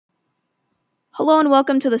Hello and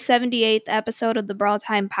welcome to the 78th episode of the Brawl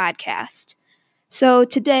Time podcast. So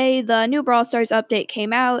today, the new Brawl Stars update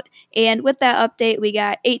came out, and with that update, we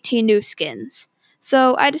got 18 new skins.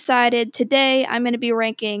 So I decided today I'm going to be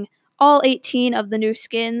ranking all 18 of the new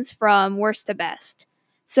skins from worst to best.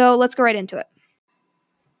 So let's go right into it.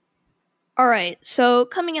 Alright, so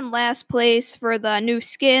coming in last place for the new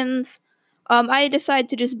skins, I decided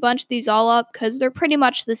to just bunch these all up because they're pretty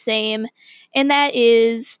much the same, and that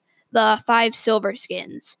is the 5 silver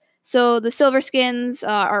skins. So the silver skins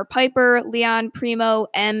are Piper, Leon, Primo,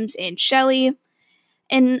 Ems, and Shelly.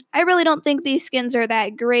 And I really don't think these skins are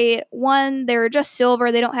that great. One, they're just silver,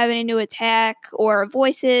 they don't have any new attack or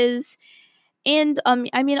voices. And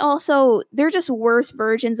also they're just worse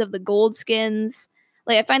versions of the gold skins.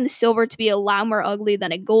 Like I find the silver to be a lot more ugly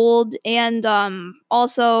than a gold. And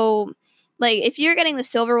also like if you're getting the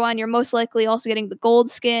silver one, you're most likely also getting the gold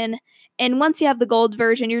skin. And once you have the gold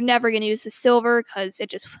version, you're never going to use the silver because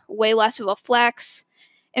it's just way less of a flex.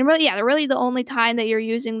 And really the only time that you're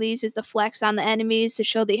using these is to flex on the enemies to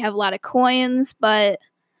show that you have a lot of coins. But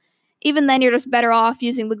even then, you're just better off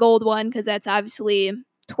using the gold one because that's obviously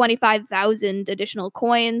 25,000 additional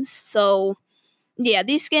coins. So, yeah,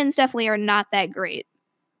 these skins definitely are not that great.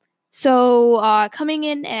 So, coming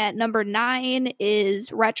in at number 9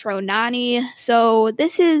 is Retro Nani. So,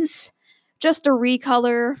 this is just a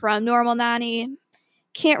recolor from normal Nani.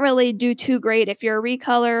 Can't really do too great if you're a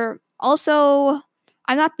recolor. Also,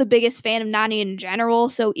 I'm not the biggest fan of Nani in general,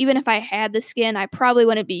 so even if I had the skin, I probably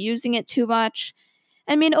wouldn't be using it too much.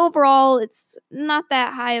 I mean, overall, it's not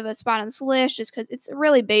that high of a spot on this list just because it's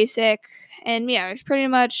really basic. And yeah, there's pretty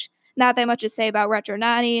much not that much to say about Retro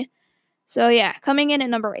Nani. So yeah, coming in at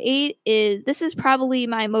number 8 this is probably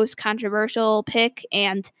my most controversial pick,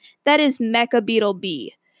 and that is Mecha Beetle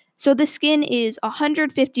B. So the skin is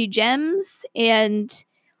 150 gems, and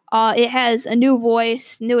it has a new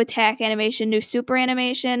voice, new attack animation, new super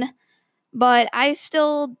animation. But I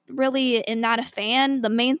still really am not a fan.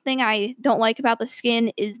 The main thing I don't like about the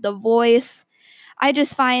skin is the voice. I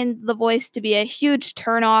just find the voice to be a huge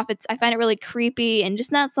turnoff. I find it really creepy and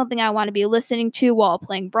just not something I want to be listening to while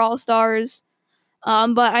playing Brawl Stars.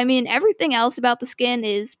 But I mean, everything else about the skin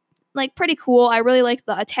is like pretty cool. I really like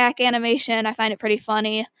the attack animation. I find it pretty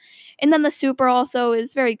funny. And then the super also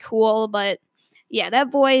is very cool, but yeah, that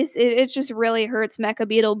voice, it just really hurts Mecha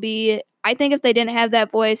Beetle B. I think if they didn't have that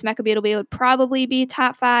voice, Mecha Beetle B would probably be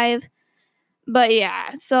top 5. But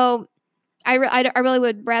yeah, so I really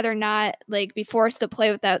would rather not like be forced to play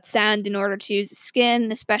without sound in order to use a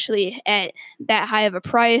skin, especially at that high of a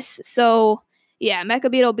price. So yeah, Mecha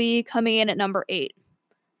Beetle B coming in at number 8.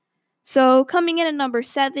 So coming in at number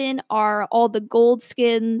 7 are all the gold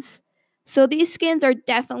skins. So these skins are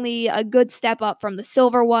definitely a good step up from the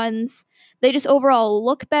silver ones. They just overall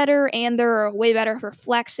look better and they're way better for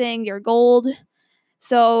flexing your gold.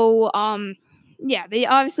 So yeah, they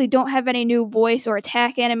obviously don't have any new voice or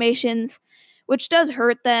attack animations, which does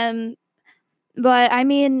hurt them. But I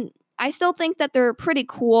mean, I still think that they're pretty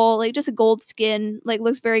cool. Like just a gold skin like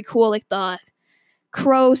looks very cool, like the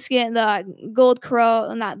crow skin, the gold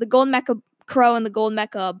crow, not the gold mecha crow and the gold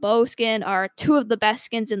mecha bow skin are two of the best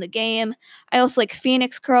skins in the game. I also like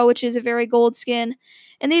Phoenix Crow, which is a very gold skin.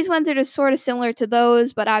 And these ones are just sort of similar to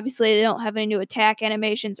those, but obviously they don't have any new attack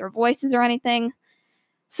animations or voices or anything.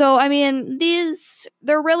 So, I mean,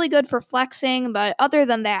 they're really good for flexing, but other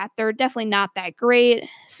than that, they're definitely not that great.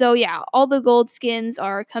 So, yeah, all the gold skins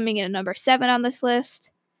are coming in at number 7 on this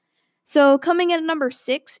list. So coming in at number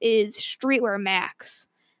 6 is Streetwear Max.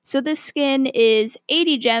 So this skin is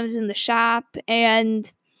 80 gems in the shop,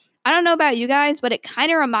 and I don't know about you guys, but it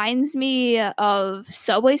kind of reminds me of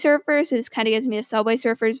Subway Surfers. It kind of gives me a Subway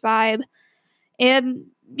Surfers vibe. And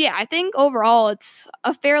yeah, I think overall it's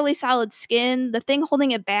a fairly solid skin. The thing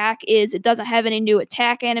holding it back is it doesn't have any new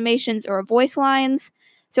attack animations or voice lines.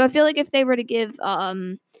 So I feel like if they were to give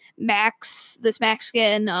this Max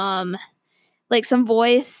skin like some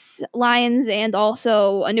voice lines and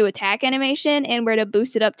also a new attack animation and were to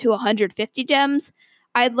boost it up to 150 gems,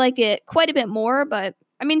 I'd like it quite a bit more. But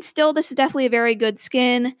I mean, still, this is definitely a very good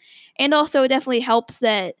skin. And also, it definitely helps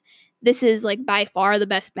that this is like by far the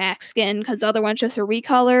best Max skin because the other one's just a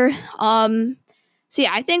recolor. So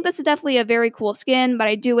yeah, I think this is definitely a very cool skin, but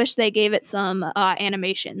I do wish they gave it some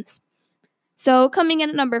animations. So coming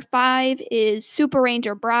in at number 5 is Super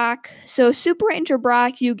Ranger Brock. So Super Ranger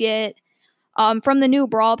Brock, you get from the new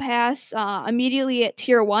Brawl Pass immediately at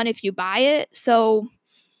tier 1 if you buy it. So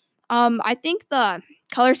I think the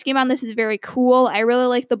color scheme on this is very cool. I really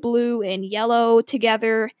like the blue and yellow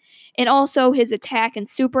together. And also his attack and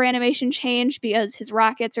super animation changed because his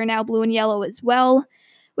rockets are now blue and yellow as well.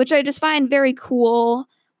 which I just find very cool.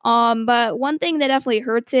 But one thing that definitely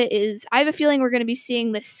hurts it is I have a feeling we're going to be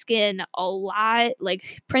seeing this skin a lot,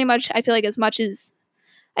 like pretty much. I feel like as much as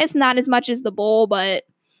it's not as much as the bowl, but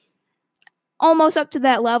almost up to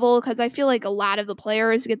that level because I feel like a lot of the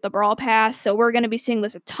players get the Brawl Pass, so we're going to be seeing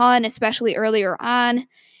this a ton, especially earlier on.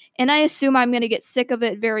 And I assume I'm going to get sick of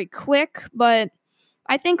it very quick, but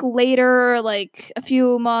I think later, like a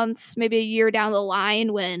few months, maybe a year down the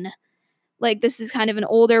line, when like this is kind of an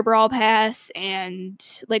older Brawl Pass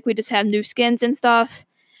and like we just have new skins and stuff,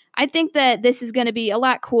 I think that this is going to be a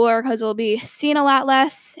lot cooler because we'll be seeing a lot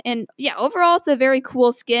less. And yeah, overall, it's a very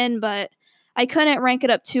cool skin, but I couldn't rank it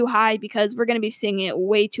up too high because we're going to be seeing it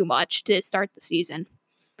way too much to start the season.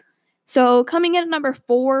 So coming in at number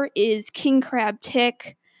 4 is King Crab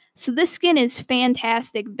Tick. So this skin is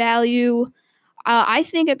fantastic value. I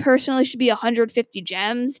think it personally should be 150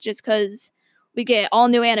 gems just because we get all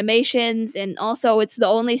new animations and also it's the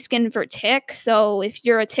only skin for Tick. So if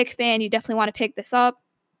you're a Tick fan, you definitely want to pick this up.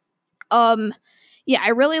 Yeah, I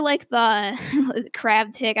really like the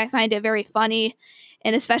crab Tick. I find it very funny,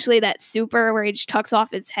 and especially that super where he just tucks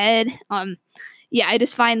off his head. Yeah, I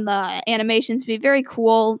just find the animations to be very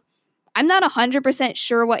cool. I'm not 100%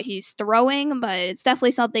 sure what he's throwing, but it's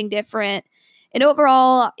definitely something different. And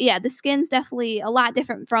overall, yeah, the skin's definitely a lot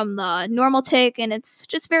different from the normal Tick, and it's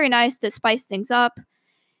just very nice to spice things up.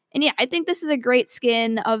 And yeah, I think this is a great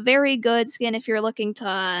skin, a very good skin if you're looking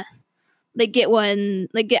to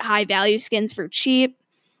get high value skins for cheap.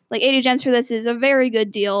 Like 80 gems for this is a very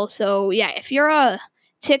good deal. So yeah, if you're a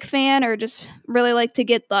Tick fan or just really like to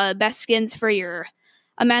get the best skins for your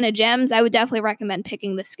amount of gems, I would definitely recommend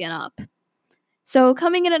picking this skin up. So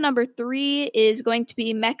coming in at number 3 is going to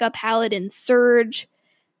be Mecha Paladin Surge.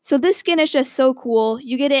 So this skin is just so cool.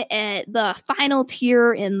 You get it at the final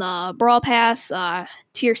tier in the Brawl Pass,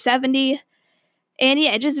 tier 70. And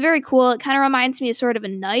yeah, it's just very cool. It kind of reminds me of sort of a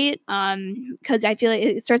knight, because I feel like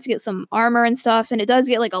it starts to get some armor and stuff, and it does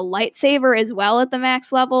get like a lightsaber as well at the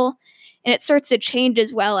max level, and it starts to change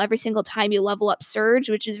as well every single time you level up Surge,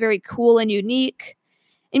 which is very cool and unique.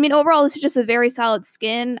 I mean, overall, this is just a very solid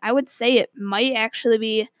skin. I would say it might actually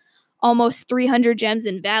be almost 300 gems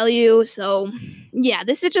in value. So yeah,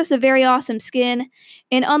 this is just a very awesome skin.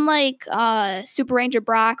 And unlike Super Ranger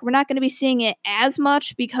Brock, we're not going to be seeing it as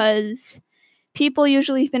much because people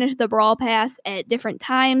usually finish the Brawl Pass at different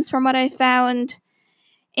times from what I found.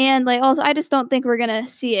 And like also I just don't think we're gonna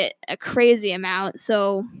see it a crazy amount.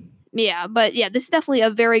 So yeah, but yeah, this is definitely a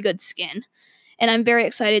very good skin. And I'm very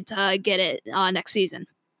excited to get it next season.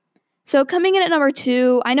 So coming in at number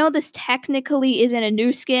 2, I know this technically isn't a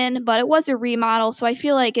new skin, but it was a remodel, so I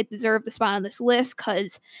feel like it deserved the spot on this list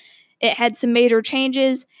because it had some major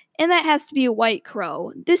changes, and that has to be White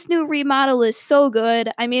Crow. This new remodel is so good.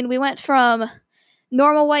 I mean, we went from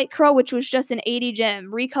normal White Crow, which was just an 80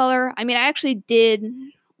 gem recolor. I mean, I actually did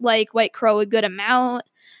like White Crow a good amount.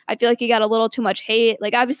 I feel like he got a little too much hate.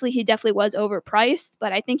 Like, obviously, he definitely was overpriced,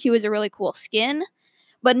 but I think he was a really cool skin.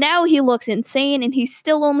 But now he looks insane, and he's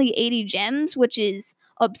still only 80 gems, which is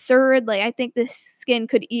absurd. Like, I think this skin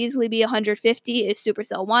could easily be 150 if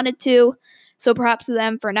Supercell wanted to. So props to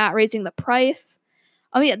them for not raising the price.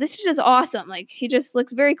 Oh yeah, this is just awesome. Like, he just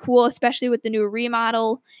looks very cool, especially with the new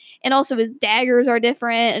remodel. And also his daggers are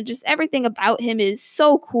different, and just everything about him is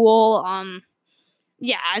so cool.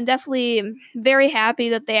 Yeah, I'm definitely very happy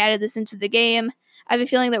that they added this into the game. I have a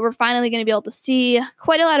feeling that we're finally going to be able to see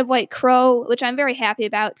quite a lot of White Crow, which I'm very happy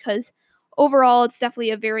about because overall it's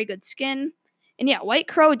definitely a very good skin. And yeah, White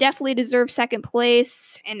Crow definitely deserves second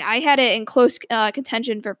place, and I had it in close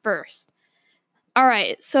contention for first. All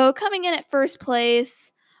right, so coming in at first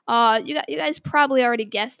place, you guys probably already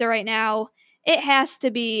guessed it right now. It has to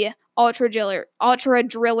be Ultra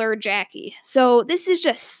Driller Jackie. So this is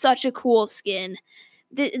just such a cool skin.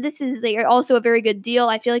 This is also a very good deal.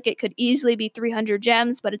 I feel like it could easily be 300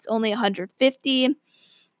 gems, but it's only 150. I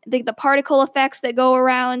think the particle effects that go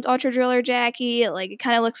around Ultra Driller Jackie, like it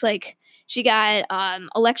kind of looks like she got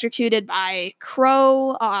electrocuted by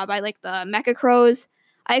Crow, by like the Mecha Crows.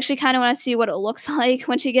 I actually kind of want to see what it looks like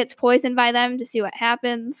when she gets poisoned by them to see what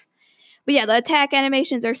happens. But yeah, the attack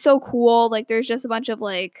animations are so cool. Like there's just a bunch of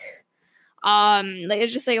it's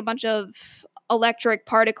just like a bunch of electric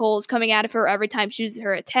particles coming out of her every time she uses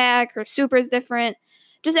her attack. Her super is different.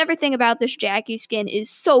 Just everything about this Jackie skin is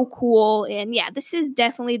so cool. And yeah, this is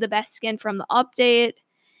definitely the best skin from the update.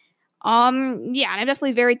 Yeah, and I'm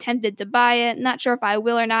definitely very tempted to buy it. Not sure if I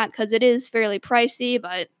will or not because it is fairly pricey,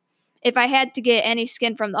 but if I had to get any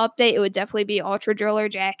skin from the update, it would definitely be Ultra Driller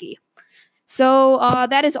Jackie. So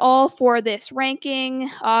that is all for this ranking.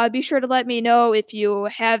 Be sure to let me know if you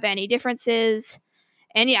have any differences.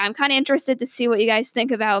 And yeah, I'm kind of interested to see what you guys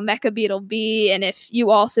think about Mecha Beetle B and if you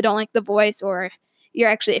also don't like the voice or you're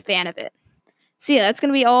actually a fan of it. So yeah, that's going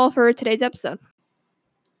to be all for today's episode.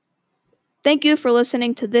 Thank you for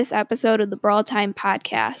listening to this episode of the Brawl Time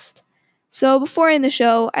Podcast. So before ending the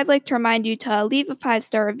show, I'd like to remind you to leave a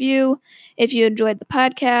 5-star review if you enjoyed the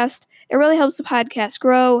podcast. It really helps the podcast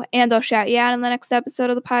grow, and I'll shout you out in the next episode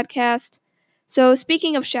of the podcast. So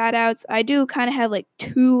speaking of shout-outs, I do kind of have like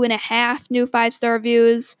 2.5 new 5-star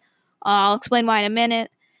reviews. I'll explain why in a minute.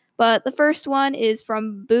 But the first one is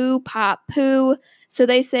from Boo Pop Poo. So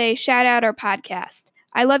they say, shout out our podcast.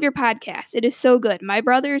 I love your podcast. It is so good. My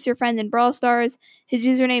brother is your friend in Brawl Stars. His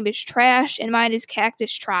username is Trash, and mine is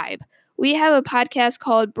Cactus Tribe. We have a podcast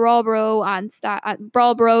called Brawl Bros on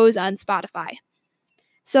Spotify.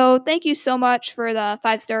 So thank you so much for the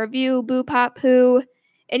 5-star review, Boo Pop Poo.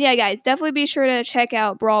 And yeah, guys, definitely be sure to check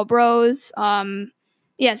out Brawl Bros. So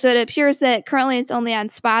it appears that currently it's only on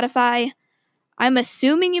Spotify. I'm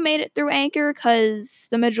assuming you made it through Anchor because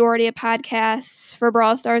the majority of podcasts for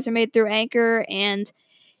Brawl Stars are made through Anchor, and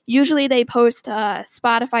usually they post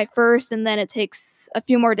Spotify first, and then it takes a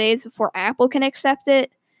few more days before Apple can accept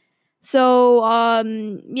it. So,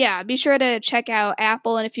 be sure to check out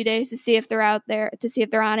Apple in a few days to see if they're out there, to see if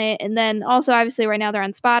they're on it. And then also, obviously, right now they're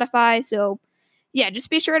on Spotify. So, yeah, just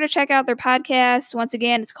be sure to check out their podcast. Once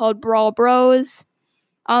again, it's called Brawl Bros.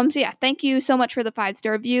 Thank you so much for the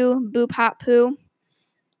 5-star review, Boo Pop Poo.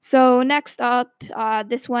 So next up,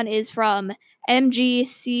 this one is from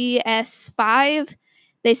MGCS5.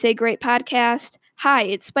 They say, great podcast. Hi,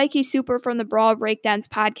 it's Spiky Super from the Brawl Breakdowns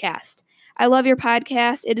podcast. I love your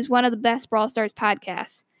podcast. It is one of the best Brawl Stars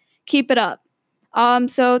podcasts. Keep it up.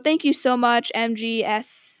 So thank you so much,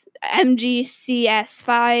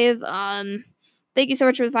 MGCS5. Thank you so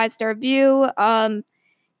much for the 5-star review.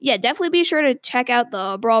 Definitely be sure to check out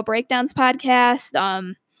the Brawl Breakdowns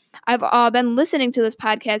podcast. I've been listening to this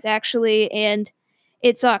podcast actually, and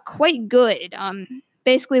it's quite good.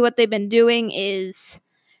 Basically, what they've been doing is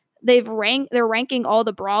they're ranking all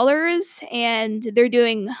the brawlers, and they're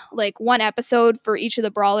doing like one episode for each of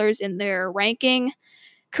the brawlers in their ranking.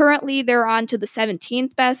 Currently, they're on to the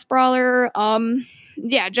 17th best brawler.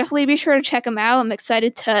 Definitely be sure to check them out. I'm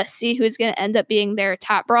excited to see who's going to end up being their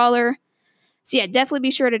top brawler. So yeah, definitely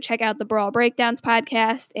be sure to check out the Brawl Breakdowns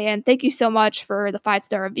podcast, and thank you so much for the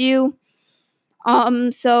 5-star review.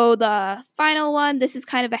 So the final one, this is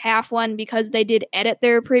kind of a half one because they did edit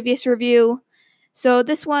their previous review. So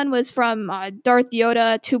this one was from Darth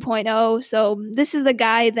Yoda 2.0. So this is the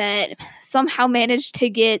guy that somehow managed to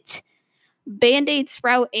get Band-Aid,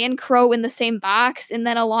 Sprout, and Crow in the same box, and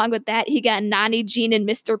then along with that, he got Nani, Jean, and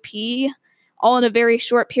Mr. P all in a very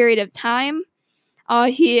short period of time.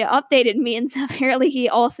 He updated me, and so apparently he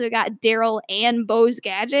also got Daryl and Bo's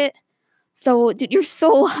Gadget. So, dude, you're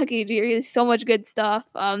so lucky, dude. You're getting so much good stuff.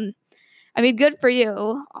 Good for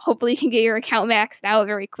you. Hopefully you can get your account maxed out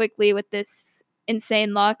very quickly with this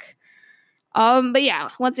insane luck.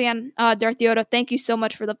 Once again, Darth Yoda, thank you so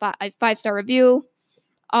much for the 5-star review.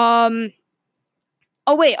 Also,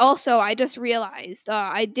 I just realized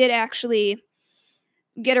I did actually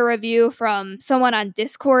get a review from someone on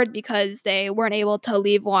Discord because they weren't able to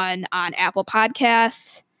leave one on Apple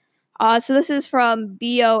Podcasts. So this is from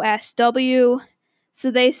BOSW.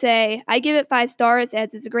 So they say, I give it 5 stars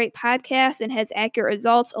as it's a great podcast and has accurate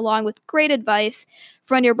results along with great advice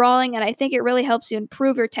for when you're brawling, and I think it really helps you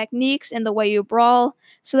improve your techniques and the way you brawl.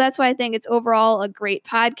 So that's why I think it's overall a great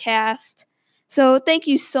podcast. So thank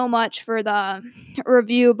you so much for the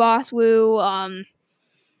review, Boss Woo.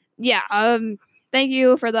 Thank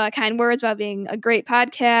you for the kind words about being a great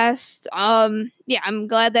podcast. I'm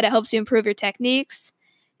glad that it helps you improve your techniques.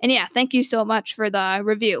 And thank you so much for the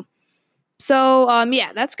review. So,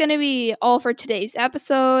 that's going to be all for today's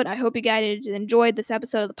episode. I hope you guys enjoyed this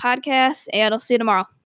episode of the podcast, and I'll see you tomorrow.